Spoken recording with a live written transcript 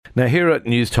Now, here at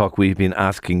News Talk, we've been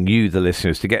asking you, the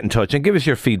listeners, to get in touch and give us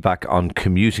your feedback on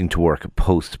commuting to work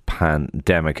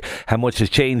post-pandemic. How much has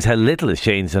changed, how little has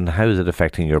changed, and how is it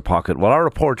affecting your pocket? Well, our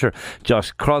reporter,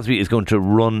 Josh Crosby, is going to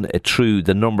run through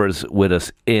the numbers with us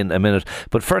in a minute.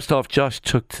 But first off, Josh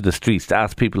took to the streets to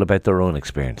ask people about their own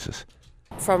experiences.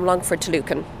 From Longford to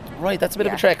Lucan. Right, that's a bit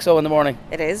of a trek, so in the morning.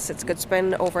 It is. It's a good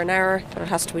spin, over an hour, but it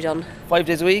has to be done. 5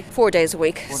 days a week? 4 days a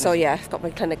week. So yeah, I've got my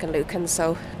clinic in Lucan,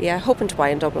 so yeah, hoping to buy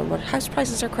in Dublin, but house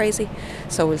prices are crazy,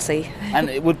 so we'll see.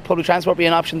 And would public transport be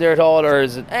an option there at all, or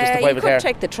is it just a private car? You could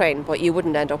take the train, but you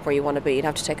wouldn't end up where you want to be. You'd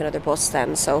have to take another bus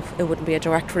then, so it wouldn't be a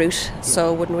direct route,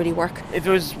 so it wouldn't really work. If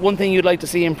there was one thing you'd like to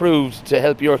see improved to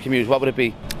help your commute, what would it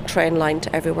be? Train line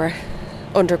to everywhere.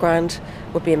 Underground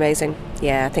would be amazing.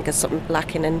 Yeah, I think it's something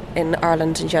lacking in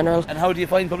Ireland in general. And how do you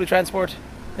find public transport?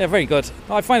 Yeah, very good.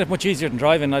 I find it much easier than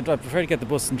driving. I prefer to get the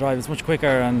bus and drive. It's much quicker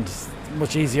and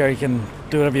much easier. You can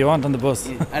do whatever you want on the bus.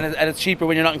 And it's cheaper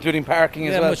when you're not including parking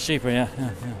as well? Yeah, much cheaper, yeah.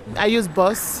 I use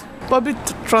bus. Public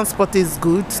transport is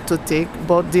good to take,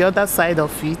 but the other side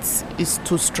of it is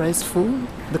too stressful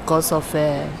because of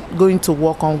going to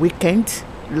work on weekend,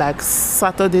 like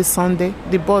Saturday, Sunday.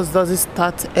 The bus doesn't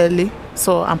start early,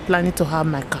 so I'm planning to have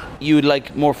my car. You would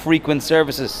like more frequent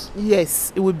services?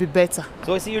 Yes, it would be better.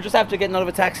 So I see you're just after getting out of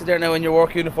a taxi there now in your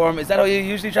work uniform. Is that how you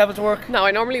usually travel to work? No,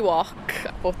 I normally walk,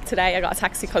 but today I got a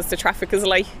taxi because the traffic is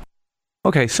light.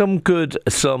 Okay, some good,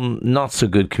 some not so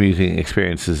good commuting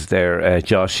experiences there,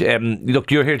 Josh.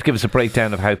 Look, you're here to give us a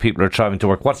breakdown of how people are travelling to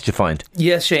work. What did you find?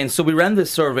 Yes, Shane. So we ran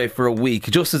this survey for a week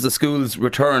just as the schools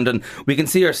returned, and we can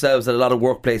see ourselves that a lot of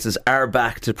workplaces are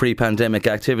back to pre-pandemic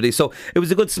activity. So it was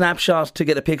a good snapshot to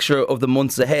get a picture of the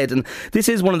months ahead. And this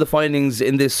is one of the findings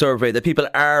in this survey, that people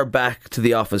are back to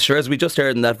the office. Sure, as we just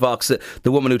heard in that Vox,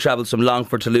 the woman who travels from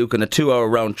Longford to Lucan, a 2-hour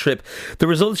round trip, the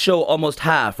results show almost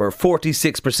half, or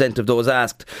 46% of those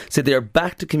asked, said they are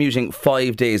back to commuting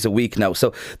 5 days a week now.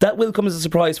 So that will come as a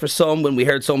surprise for some when we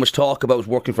heard so much talk about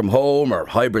working from home or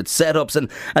hybrid setups. And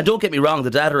don't get me wrong, the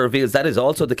data reveals that is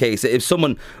also the case. If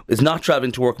someone is not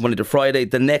travelling to work Monday to Friday,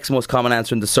 the next most common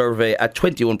answer in the survey at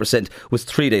 21% was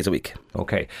 3 days a week.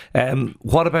 Okay.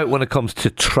 What about when it comes to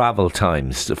travel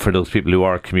times for those people who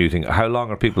are commuting? How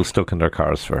long are people stuck in their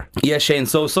cars for? Yeah, Shane.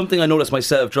 So something I noticed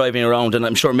myself driving around, and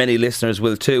I'm sure many listeners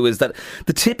will too, is that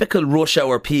the typical rush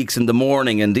hour peaks in the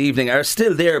morning and evening are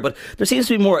still there, but there seems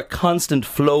to be more a constant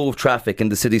flow of traffic in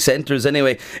the city centres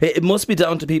anyway. It must be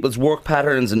down to people's work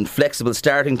patterns and flexible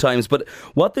starting times. But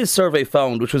what this survey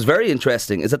found, which was very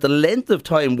interesting, is that the length of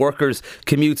time workers'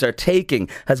 commutes are taking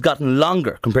has gotten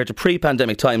longer compared to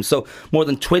pre-pandemic times. So more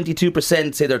than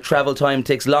 22% say their travel time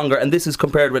takes longer, and this is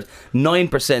compared with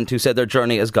 9% who said their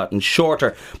journey has gotten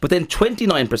shorter. But then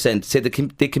 29% say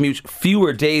they commute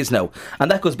fewer days now, and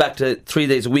that goes back to 3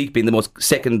 days a week being the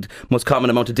second most common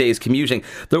amount of days commuting.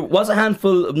 There was a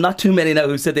handful, not too many now,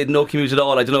 who said they'd no commute at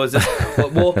all. I don't know, is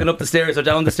it walking up the stairs or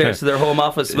down the stairs to their home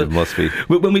office? But it must be.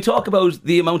 When we talk about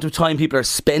the amount of time people are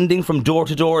spending from door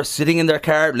to door, sitting in their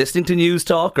car, listening to News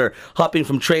Talk or hopping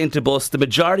from train to bus, the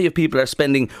majority of people are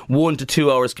spending 1 to 2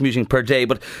 hours commuting per day.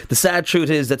 But the sad truth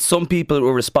is that some people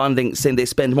were responding saying they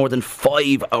spend more than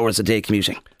 5 hours a day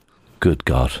commuting. Good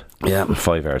God. Yeah.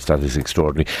 5 hours, that is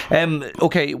extraordinary.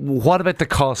 Okay, what about the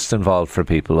costs involved for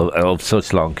people of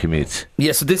such long commutes?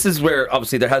 Yeah, so this is where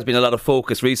obviously there has been a lot of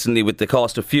focus recently with the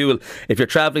cost of fuel. If you're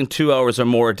travelling 2 hours or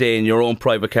more a day in your own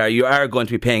private car, you are going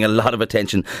to be paying a lot of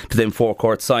attention to them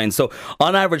forecourt signs. So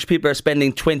on average, people are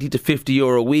spending 20 to 50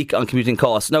 euro a week on commuting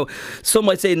costs. Now, some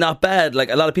might say not bad.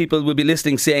 Like, a lot of people will be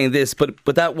listening saying this, but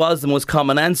that was the most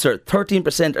common answer.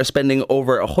 13% are spending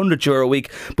over 100 euro a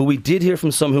week, but we did hear from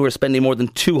some who are spending more than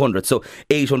 200, so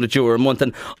 800 euro a month.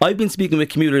 And I've been speaking with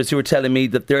commuters who are telling me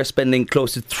that they're spending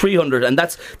close to 300, and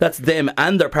that's them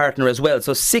and their partner as well.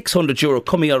 So 600 euro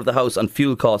coming out of the house on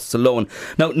fuel costs alone.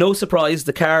 Now, no surprise,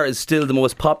 the car is still the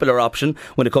most popular option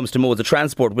when it comes to modes of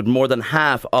transport, with more than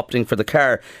half opting for the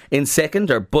car. In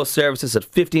second are bus services at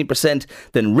 15%,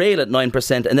 then rail at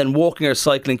 9%, and then walking or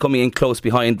cycling coming in close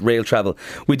behind rail travel.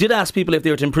 We did ask people if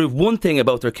they were to improve one thing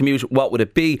about their commute, what would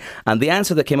it be? And the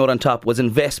answer that came out on top was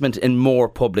investment in more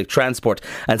public transport.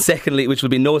 And secondly, which will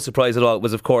be no surprise at all,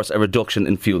 was of course a reduction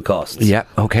in fuel costs. Yeah,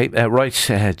 okay, right,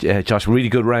 Josh, really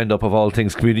good roundup of all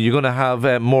things commuting. You're going to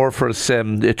have more for us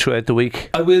throughout the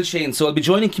week? I will, Shane. So I'll be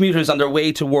joining commuters on their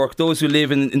way to work, those who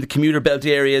live in the commuter belt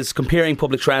areas, comparing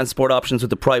public transport options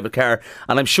with the private car,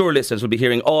 and I'm sure listeners will be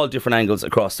hearing all different angles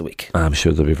across the week. I'm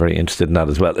sure they'll be very interested in that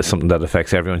as well. It's something that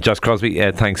affects everyone. Josh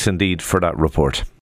Crosby, thanks indeed for that report.